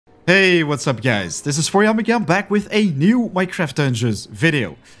Hey, what's up guys? This is Foryam again, back with a new Minecraft Dungeons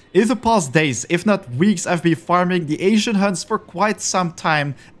video. In the past days, if not weeks, I've been farming the ancient hunts for quite some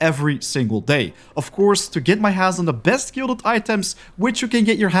time every single day. Of course, to get my hands on the best gilded items, which you can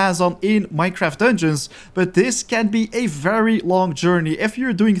get your hands on in Minecraft Dungeons, but this can be a very long journey if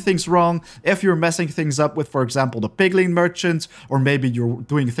you're doing things wrong, if you're messing things up with, for example, the piglin merchant, or maybe you're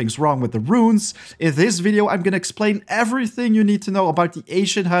doing things wrong with the runes. In this video, I'm gonna explain everything you need to know about the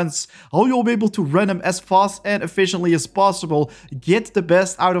ancient hunts, how you'll be able to run them as fast and efficiently as possible, get the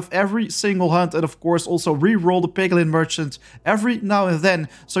best out of every single hunt, and of course also re-roll the piglin merchant every now and then,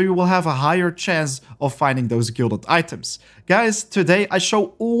 so you will have a higher chance of finding those gilded items. Guys, today I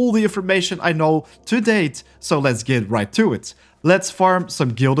show all the information I know to date, so let's get right to it. Let's farm some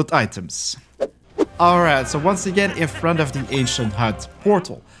gilded items. Alright, so once again in front of the ancient hunt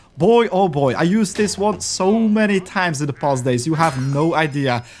portal. Boy, oh boy, I used this one so many times in the past days, you have no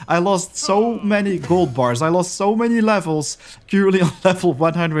idea. I lost so many gold bars, I lost so many levels, currently on level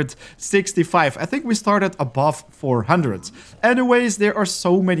 165. I think we started above 400. Anyways, there are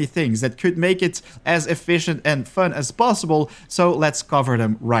so many things that could make it as efficient and fun as possible, so let's cover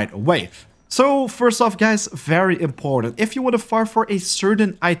them right away. So first off guys, very important, if you want to farm for a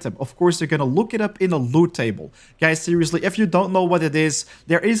certain item, of course you're gonna look it up in a loot table. Guys, seriously, if you don't know what it is,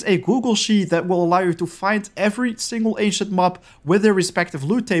 there is a Google sheet that will allow you to find every single ancient mob with their respective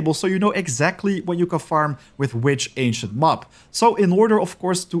loot table, so you know exactly when you can farm with which ancient mob. So in order, of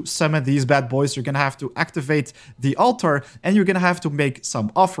course, to summon these bad boys, you're gonna have to activate the altar and you're gonna have to make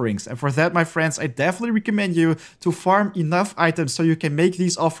some offerings. And for that, my friends, I definitely recommend you to farm enough items so you can make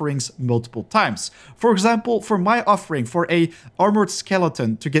these offerings multiple times. For example, for my offering for a armored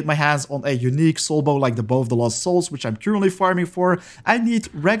skeleton to get my hands on a unique soul bow like the Bow of the Lost Souls, which I'm currently farming for, I need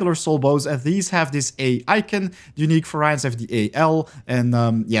regular soul bows, and these have this A icon. The unique variants have the AL,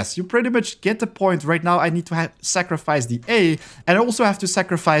 and yes, you pretty much get the point. Right now I need to sacrifice the A, and I also have to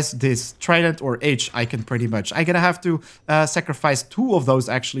sacrifice this trident or H icon pretty much. I'm gonna have to sacrifice two of those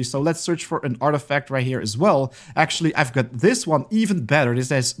actually, so let's search for an artifact right here as well. Actually, I've got this one even better. This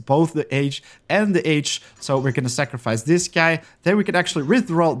has both the H and the H, so we're gonna sacrifice this guy. Then we can actually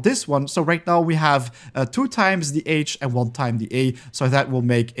withdraw this one, so right now we have 2 times the H and 1 time the A, so that will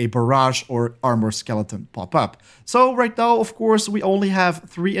make a barrage or armor skeleton pop up. So right now, of course, we only have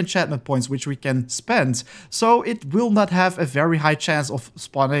 3 enchantment points which we can spend, so it will not have a very high chance of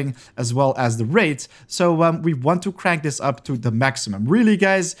spawning as well as the rate. So we want to crank this up to the maximum. Really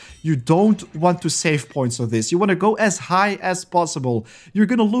guys, you don't want to save points on this, you want to go as high as possible. You're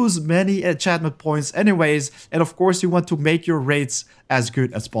gonna lose many enchantment points anyways, and of course you want to make your rates as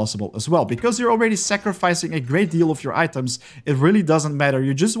good as possible as well, because you're already sacrificing a great deal of your items. It really doesn't matter,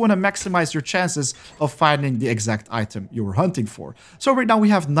 you just want to maximize your chances of finding the exact item you were hunting for. So right now we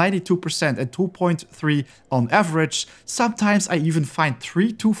have 92% and 2.3 on average. Sometimes I even find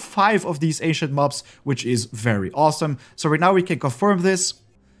 3 to 5 of these ancient mobs, which is very awesome. So right now we can confirm this.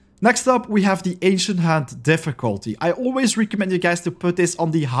 Next up, we have the Ancient Hunt difficulty. I always recommend you guys to put this on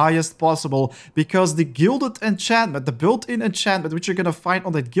the highest possible, because the gilded enchantment, the built-in enchantment which you're gonna find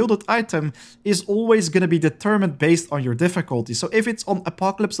on that gilded item, is always gonna be determined based on your difficulty. So if it's on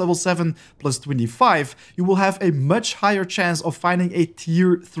Apocalypse level 7 plus 25, you will have a much higher chance of finding a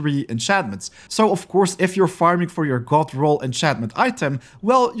tier 3 enchantment. So of course, if you're farming for your god roll enchantment item,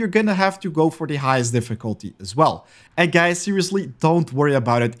 well, you're gonna have to go for the highest difficulty as well. And guys, seriously, don't worry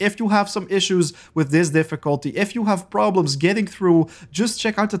about it. If you have some issues with this difficulty, if you have problems getting through, just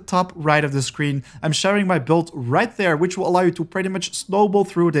check out the top right of the screen. I'm sharing my build right there, which will allow you to pretty much snowball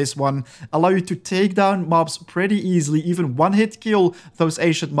through this one, allow you to take down mobs pretty easily, even one-hit kill those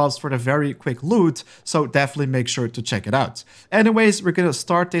ancient mobs for the very quick loot, so definitely make sure to check it out. Anyways, we're gonna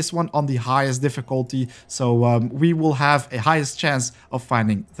start this one on the highest difficulty, so we will have a highest chance of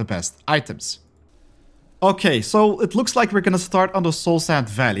finding the best items. Okay, so it looks like we're gonna start on the Soul Sand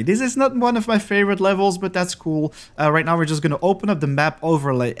Valley. This is not one of my favorite levels, but that's cool. Right now we're just gonna open up the map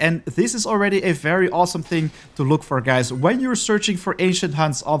overlay, and this is already a very awesome thing to look for, guys. When you're searching for ancient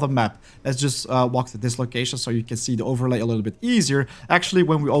hunts on the map, let's just walk to this location so you can see the overlay a little bit easier. Actually,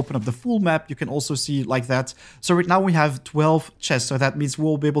 when we open up the full map, you can also see it like that. So right now we have 12 chests, so that means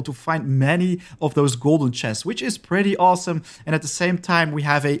we'll be able to find many of those golden chests, which is pretty awesome. And at the same time, we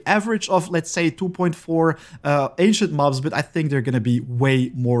have an average of, let's say, 2.4 more ancient mobs, but I think they're gonna be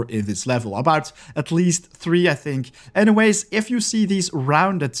way more in this level. About at least 3, I think. Anyways, if you see these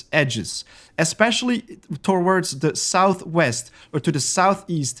rounded edges, especially towards the southwest or to the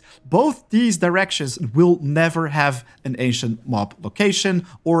southeast, both these directions will never have an ancient mob location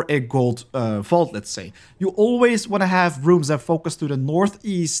or a gold vault, let's say. You always want to have rooms that focus to the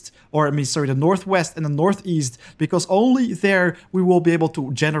northeast, or the northwest and the northeast, because only there we will be able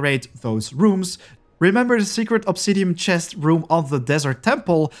to generate those rooms. Remember the secret obsidian chest room on the desert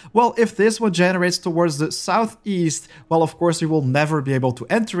temple? Well, if this one generates towards the southeast, well, of course, you will never be able to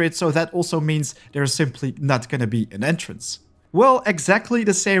enter it, so that also means there's simply not going to be an entrance. Well, exactly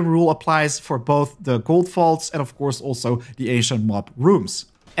the same rule applies for both the gold vaults and, of course, also the ancient mob rooms.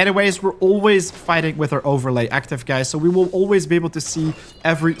 Anyways, we're always fighting with our overlay active, guys, so we will always be able to see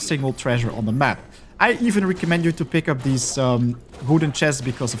every single treasure on the map. I even recommend you to pick up these wooden chests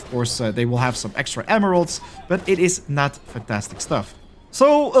because, of course, they will have some extra emeralds, but it is not fantastic stuff.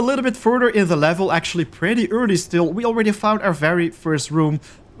 So, a little bit further in the level, actually pretty early still, we already found our very first room.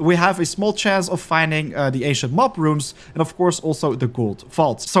 We have a small chance of finding the ancient mob rooms and, of course, also the gold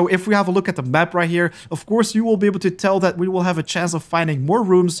vaults. So if we have a look at the map right here, of course, you will be able to tell that we will have a chance of finding more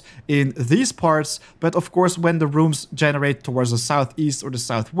rooms in these parts. But, of course, when the rooms generate towards the southeast or the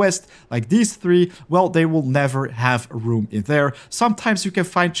southwest, like these 3, well, they will never have a room in there. Sometimes you can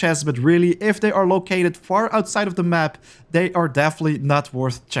find chests, but really, if they are located far outside of the map, they are definitely not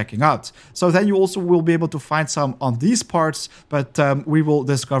worth checking out. So then you also will be able to find some on these parts, but we will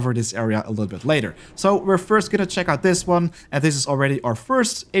discover this area a little bit later. So we're first gonna check out this one, and this is already our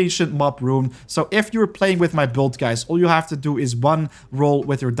first ancient mob room. So if you're playing with my build, guys, all you have to do is one roll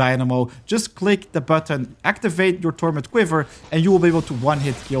with your dynamo, just click the button, activate your torment quiver, and you will be able to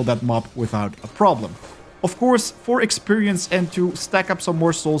one-hit kill that mob without a problem. Of course, for experience and to stack up some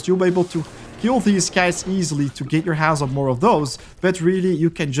more souls, you'll be able to kill these guys easily to get your hands on more of those, but really you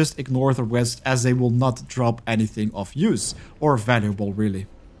can just ignore the rest as they will not drop anything of use or valuable, really.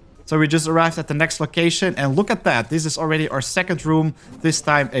 So we just arrived at the next location, and look at that. This is already our second room, this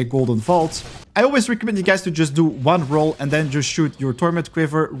time a golden vault. I always recommend you guys to just do one roll and then just shoot your torment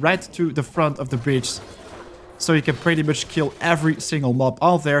quiver right to the front of the bridge, so you can pretty much kill every single mob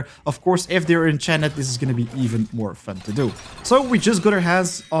out there. Of course, if they're enchanted, this is going to be even more fun to do. So we just got our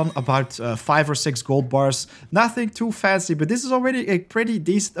hands on about 5 or 6 gold bars. Nothing too fancy, but this is already a pretty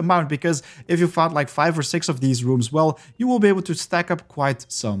decent amount, because if you found like 5 or 6 of these rooms, well, you will be able to stack up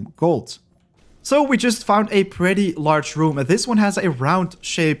quite some gold. So we just found a pretty large room, and this one has a round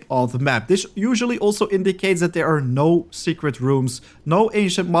shape on the map. This usually also indicates that there are no secret rooms, no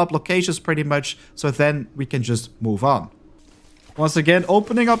ancient mob locations pretty much, so then we can just move on. Once again,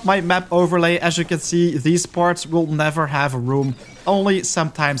 opening up my map overlay, as you can see, these parts will never have a room, only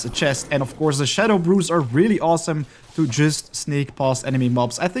sometimes a chest. And of course, the shadow brews are really awesome to just sneak past enemy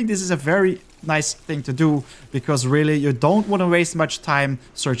mobs. I think this is a very nice thing to do, because really you don't want to waste much time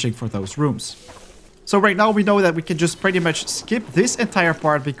searching for those rooms. So right now we know that we can just pretty much skip this entire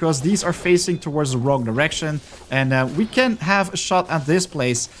part, because these are facing towards the wrong direction, and we can have a shot at this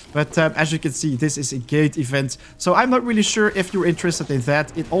place, but as you can see, this is a gate event, so I'm not really sure if you're interested in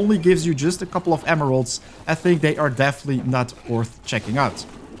that. It only gives you just a couple of emeralds. I think they are definitely not worth checking out.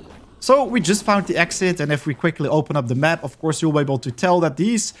 So we just found the exit, and if we quickly open up the map, of course you'll be able to tell that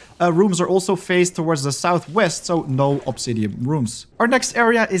these rooms are also faced towards the southwest, so no obsidian rooms. Our next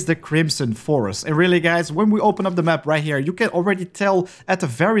area is the Crimson Forest, and really guys, when we open up the map right here, you can already tell at the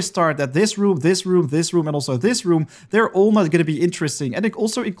very start that this room, this room, this room, and also this room, they're all not going to be interesting. And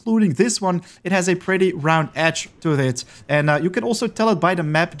also including this one, it has a pretty round edge to it, and you can also tell it by the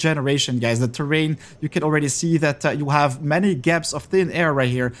map generation, guys. The terrain, you can already see that you have many gaps of thin air right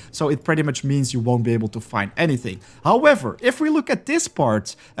here, so it pretty much means you won't be able to find anything. However, if we look at this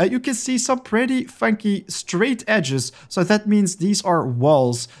part, you can see some pretty funky straight edges, so that means these are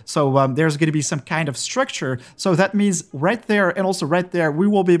walls, so there's going to be some kind of structure, so that means right there and also right there we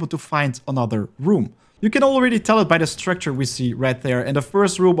will be able to find another room. You can already tell it by the structure we see right there, and the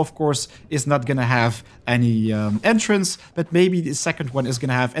first room, of course, is not gonna have any entrance, but maybe the second one is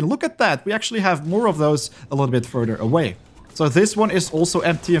gonna have. And look at that, we actually have more of those a little bit further away. So this one is also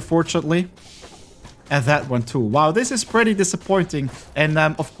empty, unfortunately. And that one too. Wow, this is pretty disappointing. And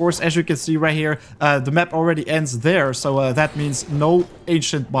of course, as you can see right here, the map already ends there. So that means no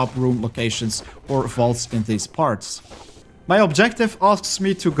ancient mob room locations or vaults in these parts. My objective asks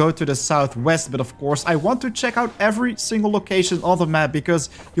me to go to the southwest, but of course I want to check out every single location on the map, because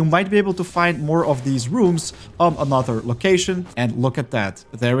you might be able to find more of these rooms on another location. And look at that,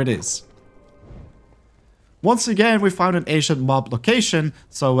 there it is. Once again, we found an ancient mob location,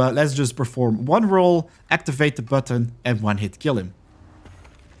 so let's just perform one roll, activate the button, and one hit kill him.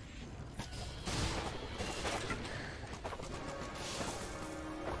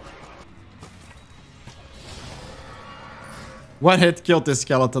 One hit killed this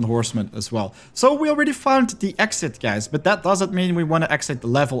skeleton horseman as well. So we already found the exit, guys, but that doesn't mean we want to exit the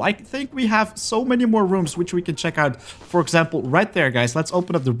level. I think we have so many more rooms which we can check out. For example, right there, guys, let's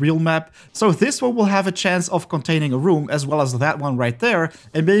open up the real map. So this one will have a chance of containing a room as well as that one right there.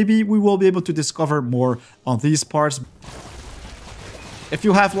 And maybe we will be able to discover more on these parts. If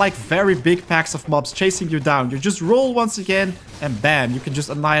you have like very big packs of mobs chasing you down, you just roll once again and bam, you can just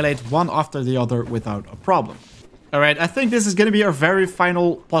annihilate one after the other without a problem. Alright, I think this is going to be our very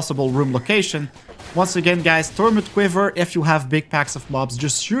final possible room location. Once again, guys, Torment Quiver, if you have big packs of mobs,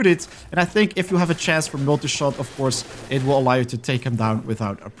 just shoot it. And I think if you have a chance for multi-shot, of course, it will allow you to take him down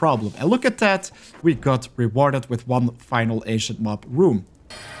without a problem. And look at that, we got rewarded with one final ancient mob room.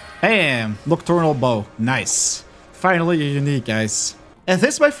 Bam! Nocturnal Bow, nice. Finally a unique, guys. And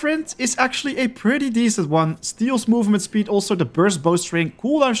this, my friend, is actually a pretty decent one. Steals movement speed, also the burst bowstring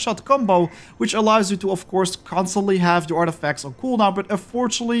cooldown shot combo, which allows you to, of course, constantly have your artifacts on cooldown. But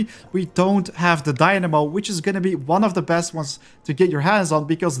unfortunately, we don't have the dynamo, which is going to be one of the best ones to get your hands on,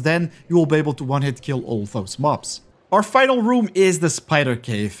 because then you will be able to one-hit kill all those mobs. Our final room is the Spider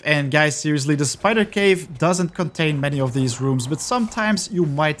Cave. And guys, seriously, the Spider Cave doesn't contain many of these rooms, but sometimes you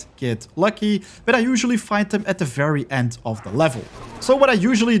might get lucky. But I usually find them at the very end of the level. So what I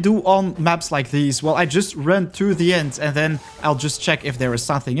usually do on maps like these, well, I just run to the end and then I'll just check if there is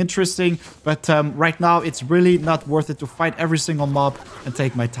something interesting. But right now, it's really not worth it to fight every single mob and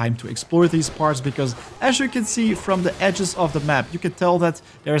take my time to explore these parts, because as you can see from the edges of the map, you can tell that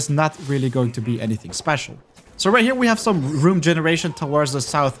there is not really going to be anything special. So right here we have some room generation towards the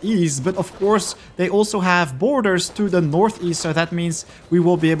southeast, but of course they also have borders to the northeast, so that means we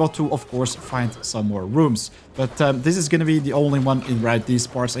will be able to, of course, find some more rooms. But this is going to be the only one in right these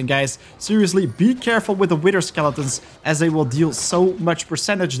parts. And guys, seriously, be careful with the wither skeletons, as they will deal so much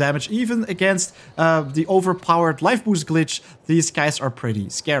percentage damage, even against the overpowered life boost glitch. These guys are pretty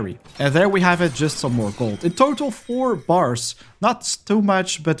scary. And there we have it, just some more gold. In total, 4 bars. Not too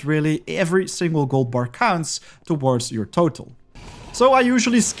much, but really every single gold bar counts towards your total. So I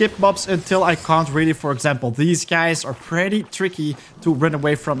usually skip mobs until I can't really. For example, these guys are pretty tricky to run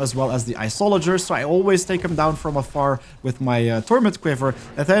away from, as well as the Isologers. So I always take them down from afar with my Torment Quiver.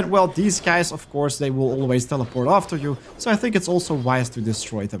 And then, well, these guys, of course, they will always teleport after you. So I think it's also wise to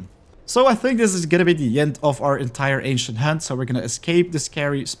destroy them. So I think this is going to be the end of our entire ancient hunt. So we're going to escape the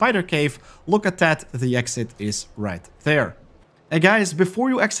scary Spider Cave. Look at that. The exit is right there. And guys, before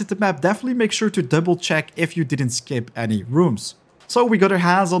you exit the map, definitely make sure to double check if you didn't skip any rooms. So we got our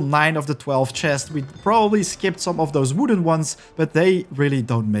hands on 9 of the 12 chests. We probably skipped some of those wooden ones, but they really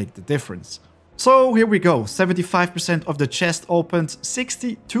don't make the difference. So here we go, 75% of the chest opened,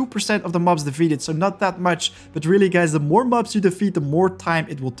 62% of the mobs defeated, so not that much. But really, guys, the more mobs you defeat, the more time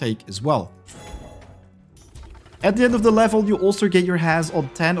it will take as well. At the end of the level, you also get your hands on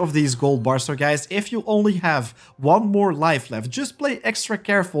 10 of these gold bars. So guys, if you only have one more life left, just play extra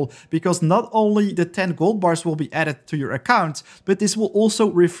careful, because not only the 10 gold bars will be added to your account, but this will also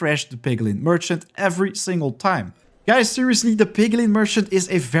refresh the Piglin Merchant every single time. Guys, seriously, the Piglin Merchant is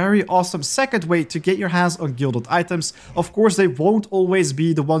a very awesome second way to get your hands on gilded items. Of course, they won't always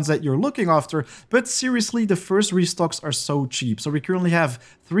be the ones that you're looking after, but seriously, the first restocks are so cheap. So we currently have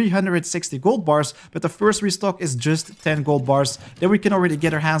 360 gold bars, but the first restock is just 10 gold bars. Then we can already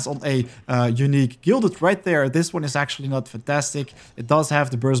get our hands on a unique Gilded right there. This one is actually not fantastic. It does have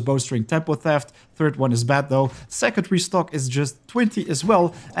the burst bowstring tempo theft. Third one is bad though. Second restock is just 20 as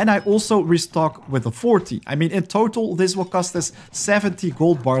well. And I also restock with a 40. I mean, in total, this will cost us 70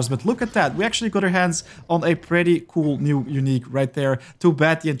 gold bars. But look at that. We actually got our hands on a pretty cool new unique right there. Too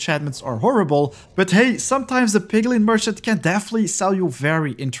bad the enchantments are horrible. But hey, sometimes the Piglin Merchant can definitely sell you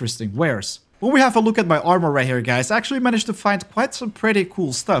very interesting wares. When we have a look at my armor right here, guys, I actually managed to find quite some pretty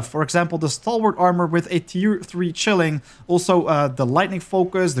cool stuff. For example, the Stalwart armor with a tier 3 chilling. Also, the lightning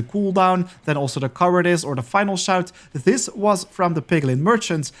focus, the cooldown, then also the cowardice or the final shout. This was from the Piglin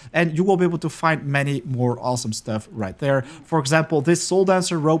Merchant, and you will be able to find many more awesome stuff right there. For example, this Soul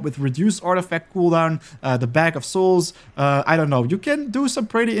Dancer robe with reduced artifact cooldown, the Bag of Souls. I don't know. You can do some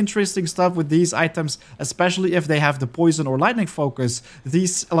pretty interesting stuff with these items, especially if they have the poison or lightning focus.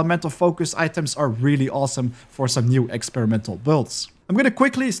 These elemental focus items are really awesome for some new experimental builds. I'm going to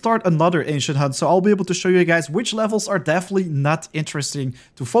quickly start another ancient hunt, so I'll be able to show you guys which levels are definitely not interesting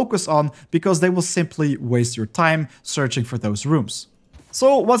to focus on, because they will simply waste your time searching for those rooms.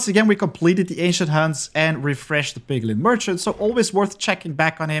 So once again, we completed the ancient hunts and refreshed the piglin merchant, so always worth checking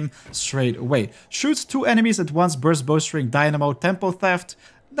back on him straight away. Shoots 2 enemies at once, burst bowstring, dynamo, tempo theft.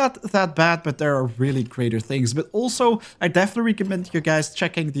 Not that bad, but there are really greater things. But also, I definitely recommend you guys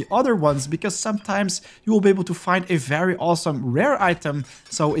checking the other ones, because sometimes you will be able to find a very awesome rare item,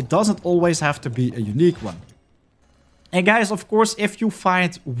 so it doesn't always have to be a unique one. And guys, of course, if you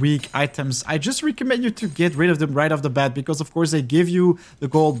find weak items, I just recommend you to get rid of them right off the bat, because of course they give you the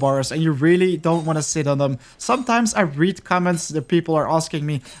gold bars and you really don't want to sit on them. Sometimes I read comments that people are asking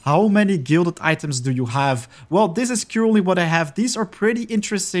me, how many gilded items do you have? Well, this is currently what I have. These are pretty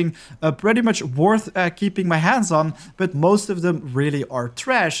interesting, pretty much worth keeping my hands on, but most of them really are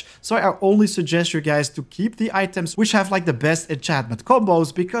trash. So I only suggest you guys to keep the items which have like the best enchantment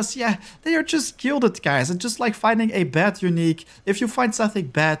combos, because yeah, they are just gilded, guys, and just like finding a bad unique, if you find something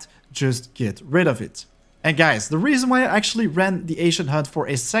bad, just get rid of it. And guys, the reason why I actually ran the Ancient Hunt for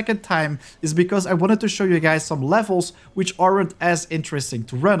a second time is because I wanted to show you guys some levels which aren't as interesting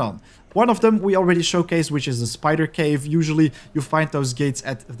to run on. One of them we already showcased, which is the Spider Cave. Usually you find those gates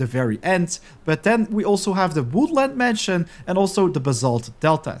at the very end. But then we also have the Woodland Mansion and also the Basalt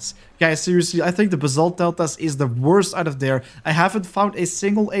Deltas. Guys, seriously, I think the Basalt Deltas is the worst out of there. I haven't found a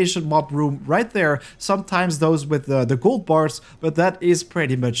single ancient mob room right there. Sometimes those with the gold bars, but that is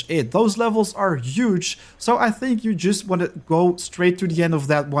pretty much it. Those levels are huge, so I think you just want to go straight to the end of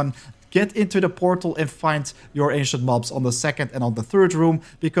that one. Get into the portal and find your ancient mobs on the second and on the third room,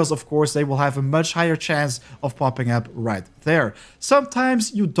 because of course they will have a much higher chance of popping up right there.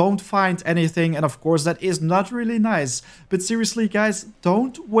 Sometimes you don't find anything, and of course that is not really nice. But seriously guys,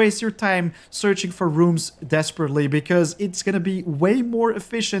 don't waste your time searching for rooms desperately, because it's gonna be way more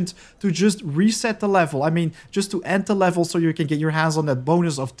efficient to just reset the level. I mean, just to end the level so you can get your hands on that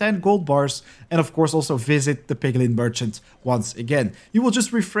bonus of 10 gold bars, and of course also visit the Piglin Merchant once again. You will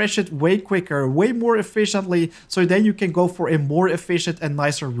just refresh it way quicker, way more efficiently, so then you can go for a more efficient and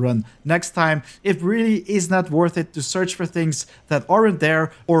nicer run next time. It really is not worth it to search for things that aren't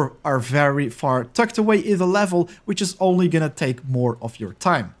there or are very far tucked away in the level, which is only gonna take more of your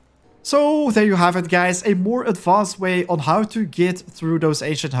time. So there you have it guys, a more advanced way on how to get through those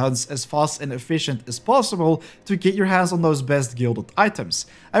ancient hunts as fast and efficient as possible to get your hands on those best gilded items.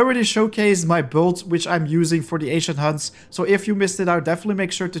 I already showcased my build which I'm using for the ancient hunts, so if you missed it out, definitely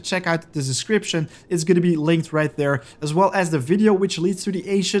make sure to check out the description. It's going to be linked right there, as well as the video which leads to the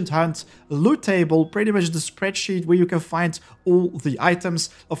ancient hunt loot table, pretty much the spreadsheet where you can find all the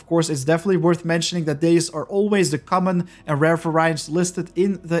items. Of course, it's definitely worth mentioning that these are always the common and rare variants listed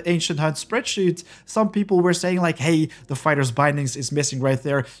in the ancient hunt spreadsheet. Some people were saying like, hey, the fighter's bindings is missing right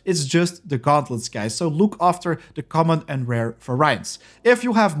there. It's just the gauntlets, guys, so look after the common and rare variants. If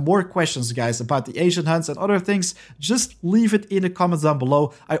you have more questions guys about the ancient hunts and other things, just leave it in the comments down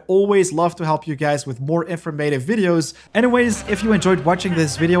below. I always love to help you guys with more informative videos. Anyways, if you enjoyed watching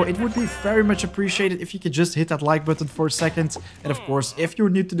this video, it would be very much appreciated if you could just hit that like button for a second. And of course, if you're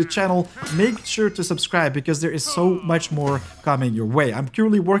new to the channel, make sure to subscribe, because there is so much more coming your way. I'm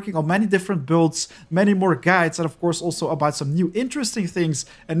currently working on many different builds, many more guides, and of course also about some new interesting things,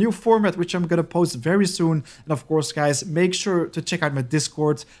 a new format which I'm gonna post very soon. And of course guys, make sure to check out my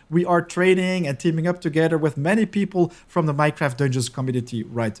Discord. We are training and teaming up together with many people from the Minecraft Dungeons community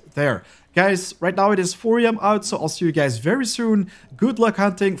right there. Guys, right now it is 4 AM out, so I'll see you guys very soon. Good luck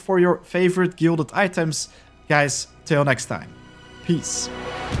hunting for your favorite gilded items. Guys, till next time. Peace.